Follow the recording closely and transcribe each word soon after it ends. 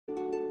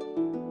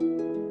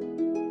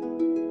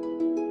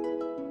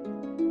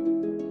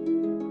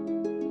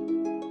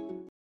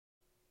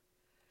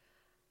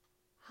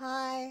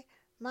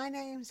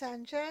I'm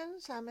Zan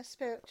Jones. I'm a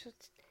spiritual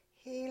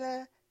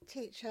healer,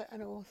 teacher,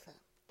 and author.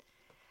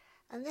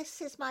 And this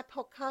is my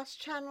podcast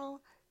channel,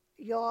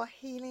 Your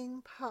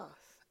Healing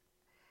Path.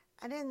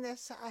 And in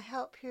this, I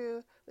help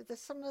you with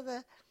some of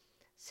the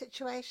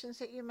situations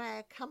that you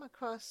may come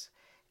across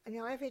in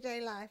your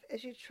everyday life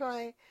as you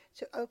try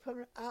to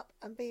open up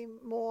and be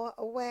more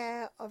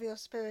aware of your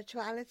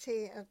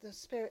spirituality, of the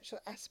spiritual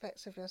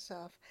aspects of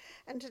yourself.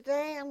 And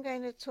today I'm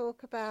going to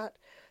talk about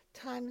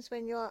times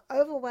when you're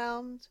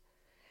overwhelmed,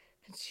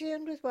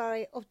 consumed with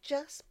worry, or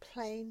just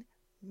plain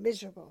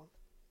miserable.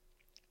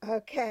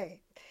 Okay,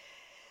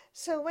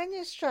 so when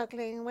you're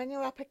struggling, when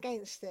you're up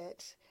against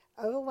it,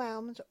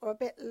 overwhelmed or a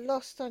bit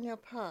lost on your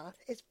path,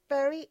 it's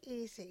very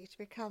easy to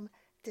become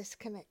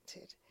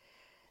disconnected.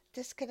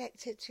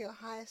 Disconnected to your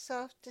higher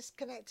self,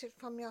 disconnected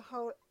from your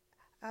whole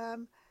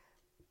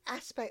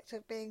aspect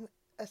of being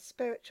a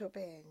spiritual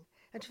being,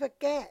 and to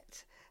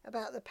forget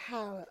about the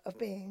power of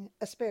being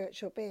a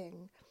spiritual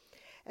being.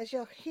 As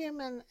your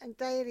human and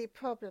daily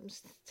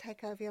problems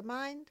take over your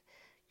mind,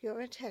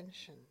 your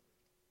attention.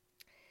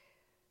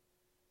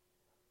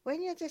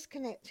 When you're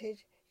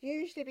disconnected,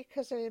 usually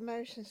because of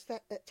emotions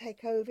that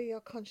take over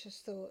your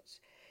conscious thoughts,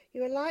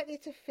 you are likely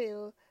to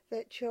feel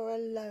that you're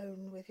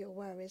alone with your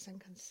worries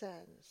and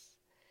concerns.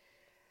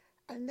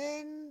 And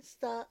then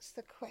starts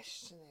the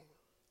questioning.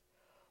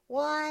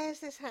 Why has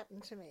this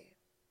happened to me?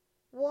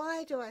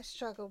 Why do I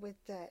struggle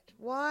with debt?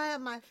 Why are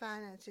my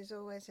finances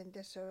always in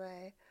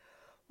disarray?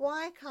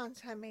 Why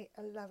can't I meet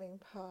a loving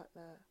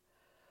partner?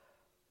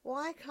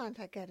 Why can't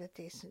I get a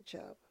decent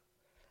job?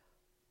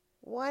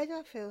 Why do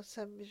I feel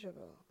so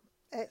miserable?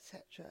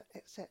 Etc.,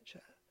 etc.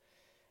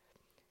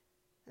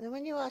 And then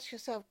when you ask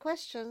yourself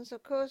questions,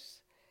 of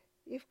course,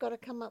 you've got to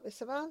come up with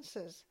some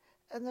answers.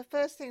 And the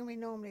first thing we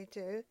normally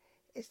do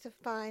is to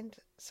find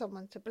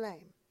someone to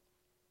blame.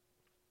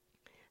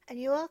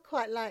 And you are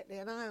quite likely,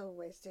 and I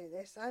always do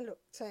this,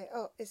 say,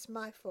 oh, it's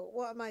my fault.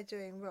 What am I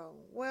doing wrong?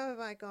 Where have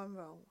I gone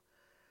wrong?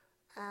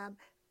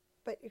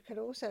 But you could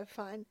also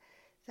find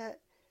that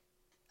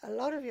a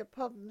lot of your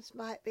problems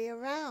might be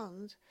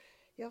around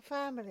your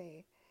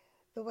family,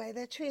 the way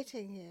they're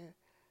treating you,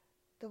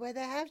 the way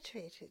they have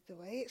treated, the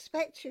way you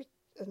expect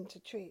them to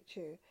treat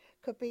you.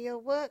 Could be your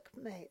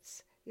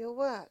workmates, your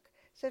work.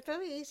 So it's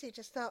very easy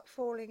to start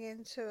falling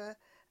into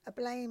a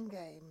blame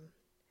game.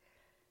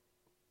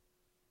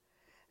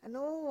 And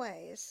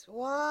always,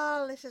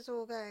 while this is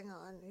all going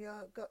on,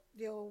 you've got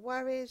your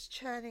worries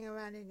churning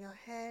around in your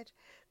head,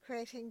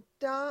 creating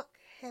dark,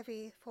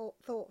 heavy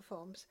thought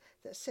forms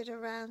that sit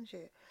around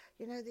you.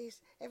 You know,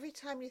 every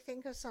time you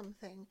think of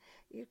something,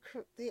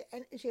 the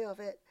energy of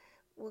it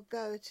will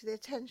go to the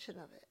attention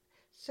of it.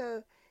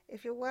 So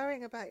if you're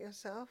worrying about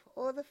yourself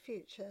or the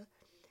future,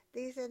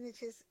 these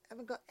energies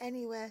haven't got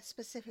anywhere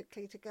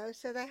specifically to go,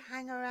 so they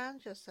hang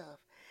around yourself.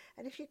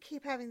 And if you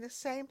keep having the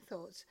same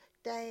thoughts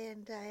day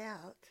in, day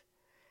out,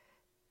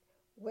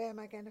 where am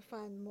I going to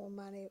find more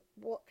money?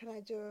 What can I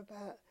do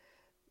about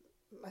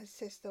my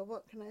sister?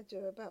 What can I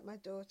do about my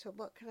daughter?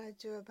 What can I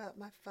do about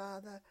my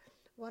father?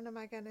 What am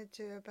I going to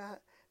do about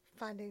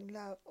finding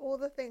love? All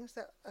the things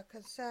that are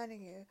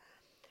concerning you.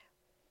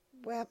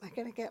 Where am I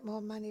going to get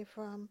more money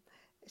from?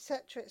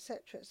 Etc.,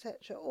 etc.,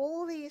 etc.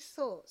 All these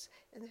thoughts,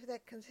 and if they're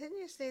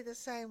continuously the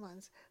same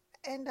ones,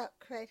 end up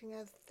creating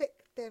a thick,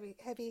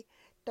 heavy,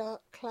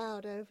 dark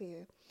cloud over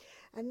you.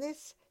 And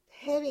this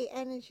heavy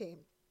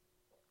energy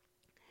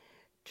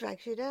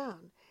drags you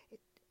down.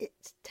 It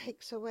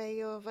takes away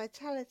your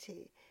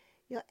vitality.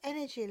 Your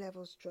energy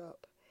levels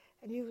drop,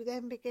 and you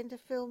then begin to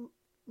feel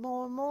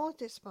more and more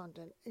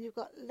despondent, and you've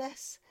got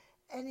less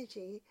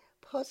energy,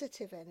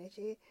 positive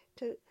energy,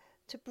 to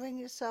bring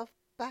yourself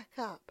back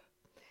up,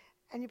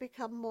 and you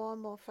become more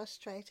and more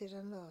frustrated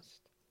and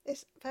lost.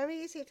 It's very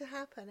easy to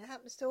happen. It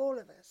happens to all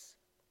of us.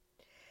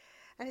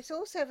 And it's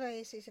also very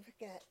easy to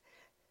forget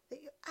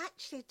that you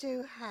actually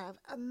do have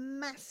a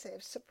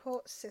massive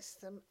support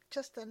system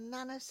just a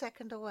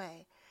nanosecond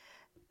away.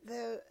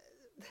 You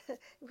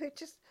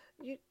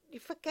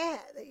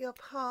forget that you're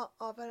part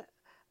of an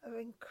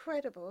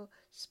incredible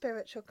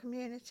spiritual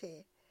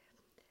community,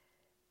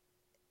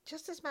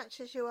 just as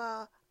much as you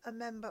are a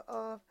member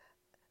of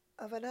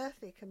an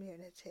earthly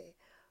community,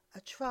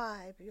 a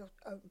tribe, your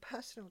own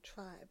personal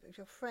tribe of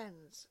your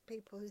friends,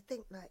 people who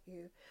think like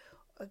you,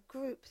 a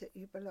group that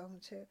you belong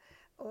to,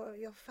 or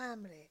your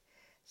family.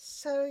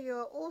 So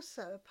you're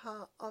also a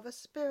part of a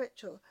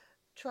spiritual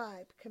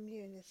tribe,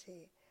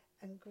 community,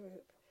 and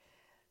group.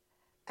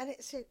 And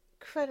it's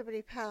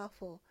incredibly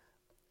powerful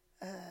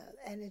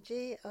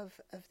energy of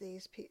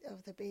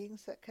the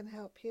beings that can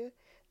help you,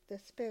 the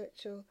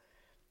spiritual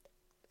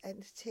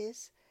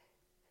entities,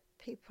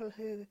 people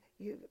who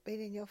you've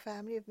been in your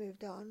family have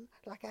moved on.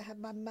 Like I have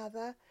my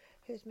mother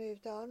who's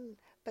moved on,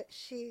 but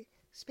she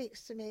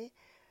speaks to me,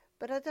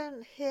 but I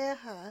don't hear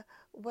her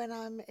when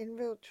I'm in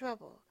real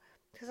trouble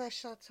because I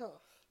shut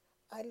off.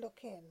 I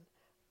look in,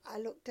 I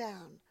look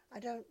down,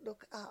 I don't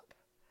look up.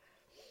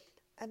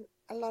 And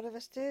a lot of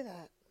us do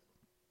that.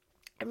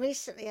 And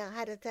recently I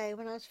had a day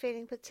when I was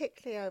feeling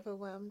particularly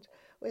overwhelmed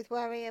with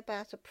worry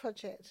about a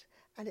project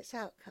and its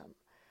outcome.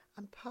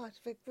 I'm part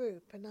of a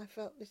group, and I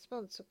felt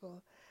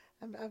responsible.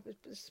 And I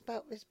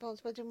felt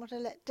responsible. I didn't want to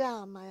let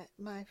down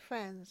my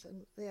friends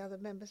and the other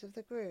members of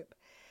the group.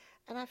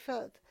 And I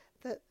felt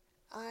that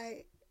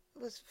I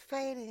was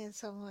failing in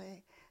some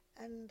way.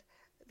 And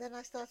then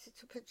I started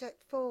to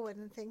project forward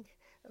and think,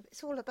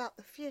 it's all about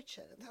the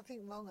future.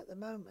 Nothing wrong at the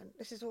moment.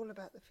 This is all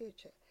about the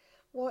future.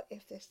 What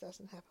if this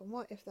doesn't happen?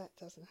 What if that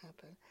doesn't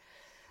happen?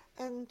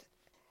 And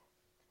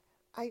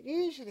I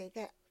usually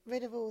get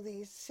rid of all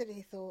these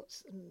silly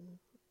thoughts and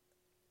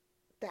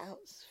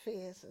doubts,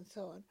 fears, and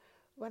so on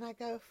when I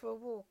go for a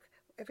walk.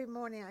 Every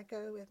morning I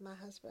go with my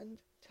husband,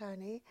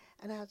 Tony,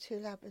 and our two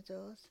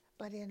Labradors,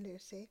 Buddy and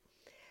Lucy,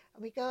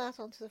 and we go out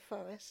onto the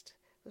forest.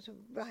 It was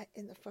right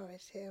in the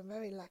forest here. I'm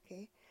very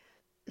lucky.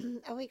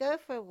 And we go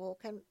for a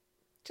walk, and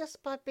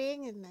just by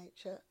being in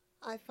nature,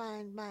 I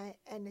find my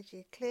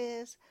energy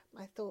clears,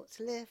 my thoughts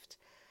lift,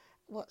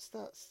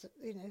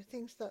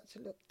 things start to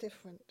look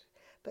different.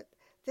 But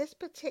this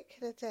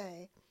particular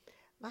day,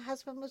 my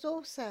husband was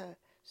also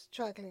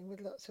struggling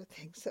with lots of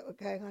things that were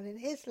going on in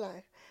his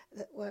life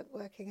that weren't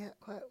working out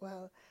quite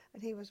well,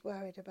 and he was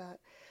worried about.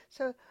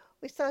 So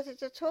we started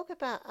to talk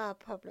about our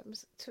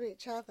problems to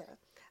each other,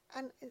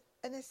 and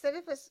instead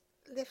of us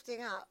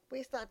lifting up,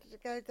 we started to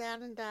go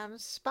down and down,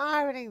 and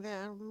spiraling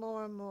down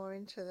more and more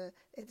into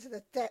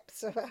the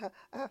depths of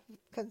our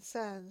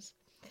concerns.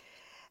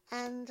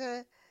 And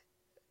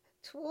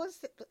towards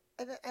the,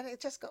 and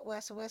it just got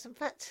worse and worse. In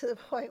fact, to the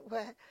point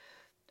where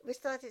we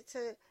started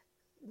to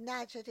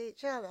nudge at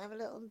each other, have a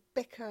little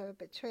bicker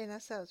between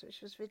ourselves,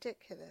 which was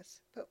ridiculous,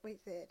 but we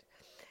did.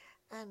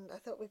 And I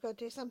thought, we've got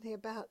to do something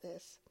about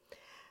this.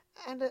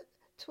 And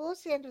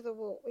towards the end of the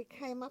walk, we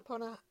came up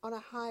on a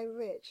high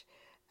ridge,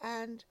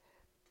 and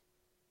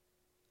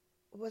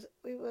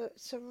we were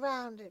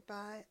surrounded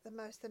by the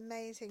most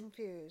amazing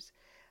views.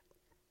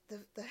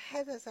 The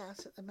heather's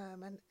out at the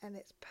moment, and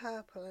it's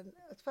purple, and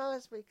as far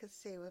as we could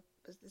see was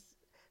this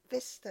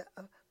vista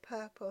of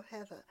purple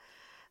heather.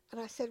 And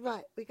I said,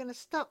 right, we're going to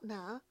stop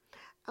now,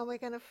 and we're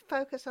going to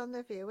focus on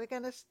the view. We're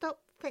going to stop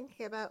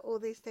thinking about all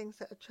these things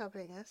that are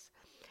troubling us,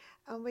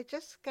 and we're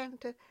just going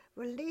to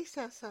release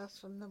ourselves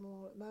from them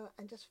all at the moment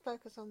and just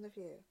focus on the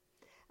view.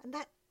 And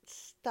that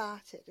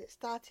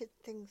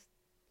things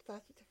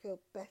started to feel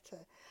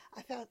better.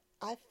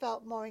 I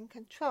felt more in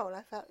control.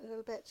 I felt a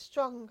little bit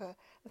stronger.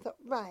 I thought,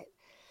 right,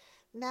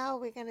 now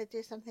we're going to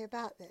do something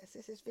about this.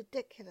 This is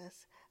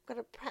ridiculous. I've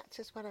got to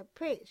practice what I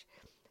preach.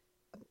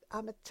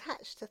 I'm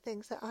attached to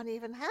things that aren't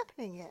even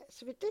happening yet.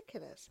 It's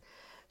ridiculous.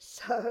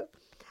 So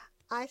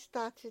I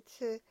started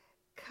to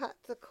cut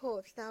the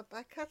cords. Now,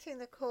 by cutting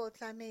the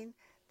cords, I mean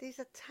these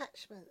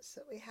attachments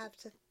that we have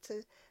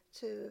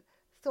to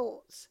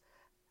thoughts,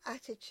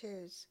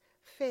 attitudes,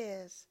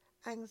 fears,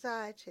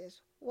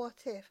 anxieties. What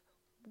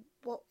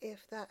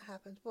if that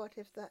happens? What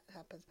if that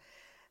happens?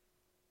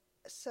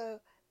 So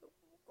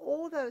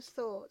all those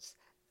thoughts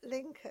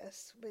link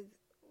us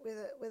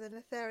with an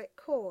etheric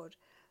cord.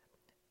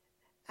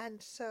 And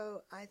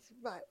so I said,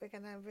 right, we're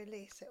going to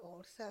release it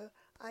all. So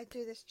I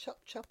do this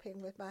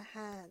chopping with my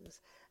hands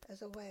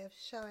as a way of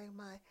showing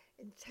my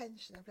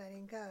intention of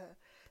letting go.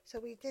 So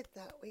we did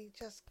that. We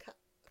just cut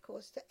the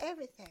cords to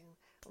everything.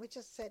 We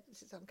just said,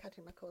 I'm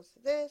cutting my cords to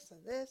this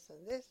and this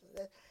and this and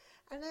this.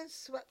 And then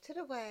swept it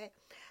away.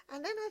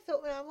 And then I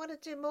thought, well, I want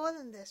to do more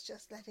than this,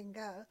 just letting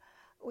go.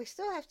 We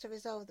still have to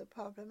resolve the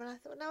problem. And I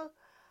thought, no,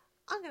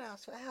 I'm going to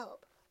ask for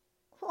help.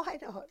 Why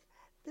not?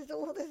 There's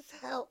all this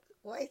help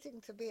waiting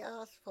to be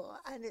asked for,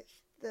 and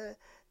it's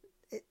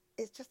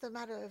just a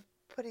matter of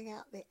putting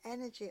out the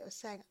energy of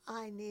saying,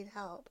 I need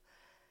help.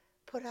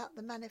 Put out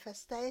the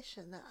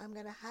manifestation that I'm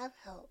going to have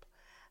help.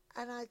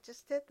 And I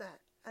just did that.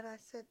 And I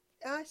said,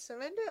 I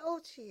surrender it all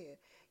to you.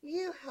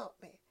 You help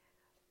me.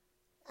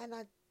 And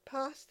I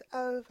passed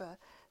over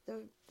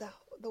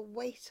the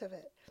weight of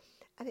it,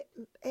 and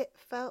it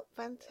felt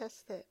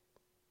fantastic.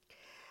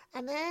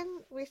 And then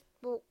we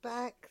walked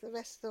back the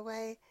rest of the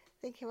way,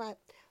 thinking, right,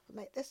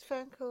 we'll make this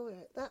phone call, we'll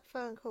make that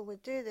phone call, we'll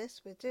do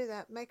this, we'll do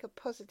that, make a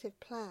positive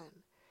plan.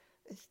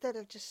 Instead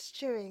of just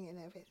stewing in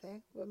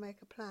everything, we'll make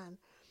a plan.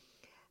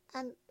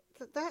 And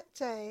that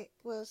day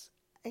was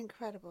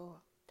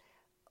incredible.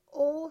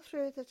 All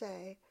through the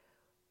day,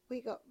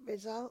 we got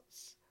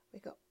results, we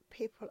got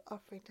people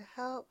offering to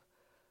help,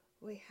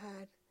 we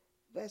had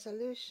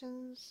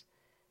resolutions.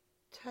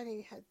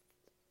 Tony had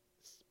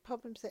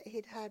problems that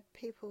he'd had,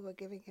 people were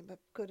giving him a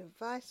good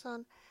advice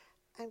on.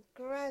 And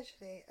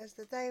gradually, as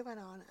the day went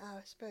on,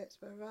 our spirits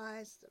were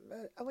rising,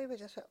 and we were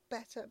just felt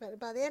better. But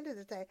by the end of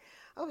the day,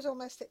 I was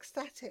almost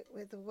ecstatic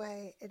with the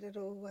way it had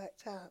all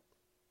worked out.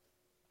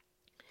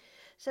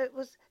 So it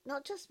was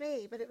not just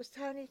me, but it was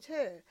Tony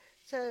too.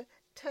 So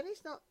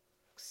Tony's not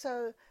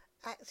so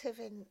active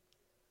in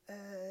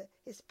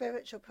his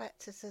spiritual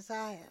practice as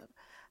I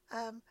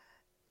am,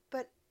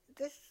 but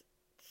this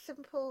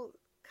simple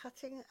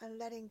cutting and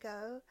letting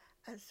go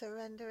and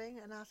surrendering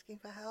and asking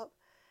for help.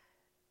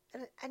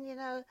 And you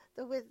know,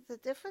 the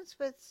difference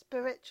with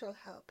spiritual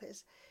help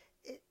is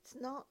it's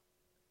not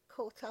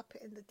caught up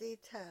in the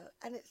detail,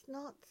 and it's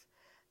not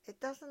It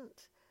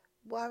doesn't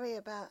worry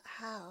about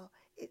how.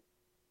 It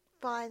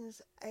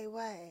finds a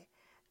way,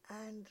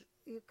 and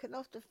you can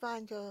often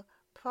find your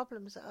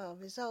problems are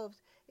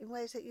resolved in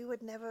ways that you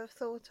would never have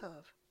thought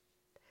of.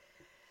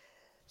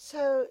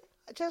 So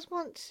I just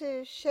want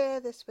to share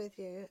this with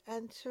you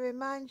and to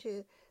remind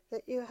you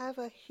that you have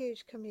a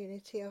huge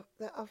community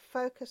that are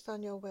focused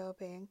on your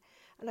well-being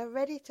and are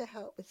ready to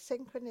help with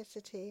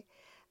synchronicity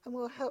and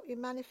will help you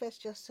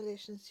manifest your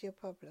solutions to your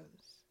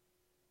problems.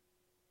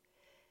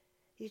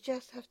 You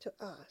just have to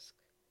ask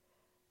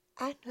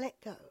and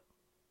let go.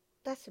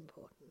 That's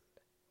important.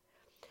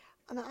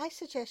 And I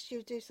suggest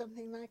you do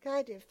something like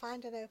I did.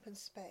 Find an open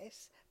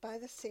space by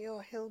the sea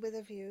or hill with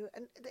a view,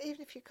 and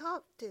even if you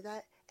can't do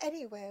that,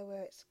 anywhere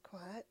where it's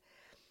quiet,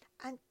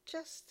 and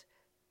just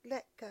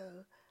let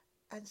go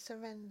and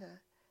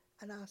surrender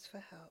and ask for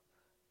help.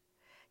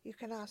 You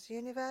can ask the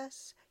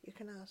universe, you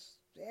can ask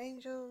the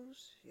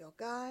angels, your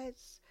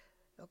guides,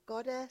 your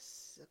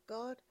goddess, your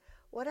god,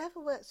 whatever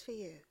works for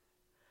you.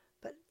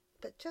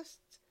 But just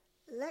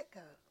let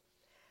go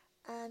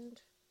and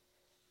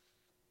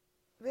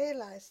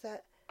realize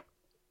that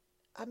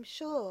I'm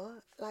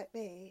sure, like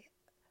me,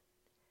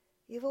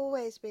 you've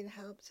always been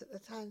helped at the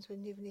times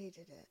when you've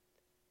needed it.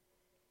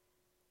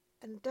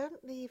 And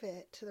don't leave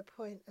it to the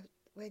point of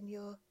when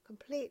you're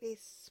completely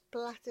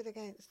splattered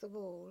against the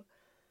wall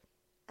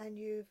and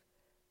you've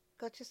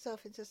got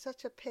yourself into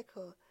such a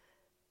pickle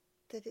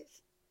that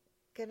it's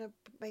going to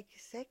make you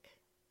sick,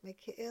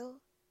 make you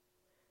ill.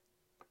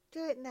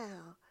 Do it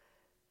now.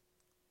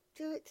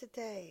 Do it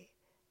today.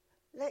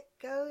 Let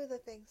go of the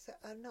things that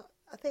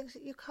are things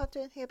that you can't do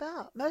anything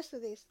about. Most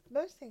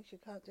things you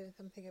can't do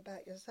something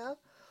about yourself.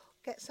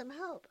 Get some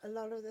help. A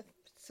lot of the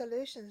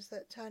solutions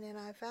that Tony and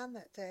I found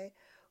that day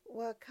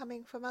were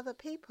coming from other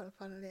people,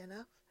 funnily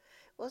enough.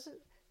 It wasn't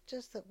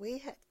just that we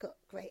had got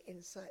great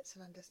insights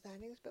and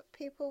understandings, but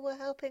people were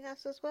helping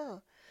us as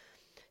well.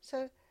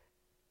 So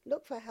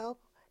look for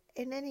help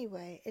in any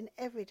way, in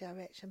every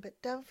direction,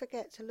 but don't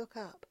forget to look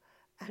up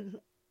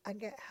and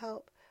get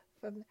help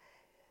from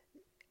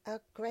a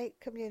great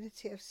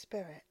community of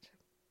spirit.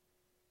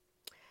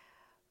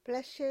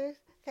 Bless you.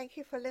 Thank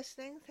you for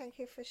listening. Thank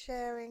you for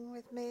sharing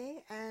with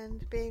me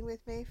and being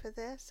with me for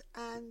this,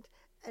 and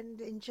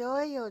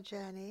enjoy your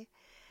journey.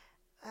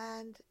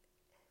 And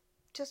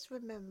just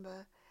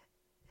remember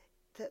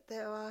that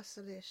there are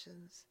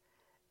solutions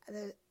and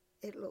that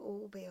it'll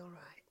all be all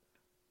right.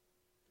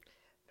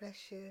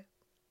 Bless you.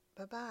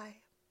 Bye-bye.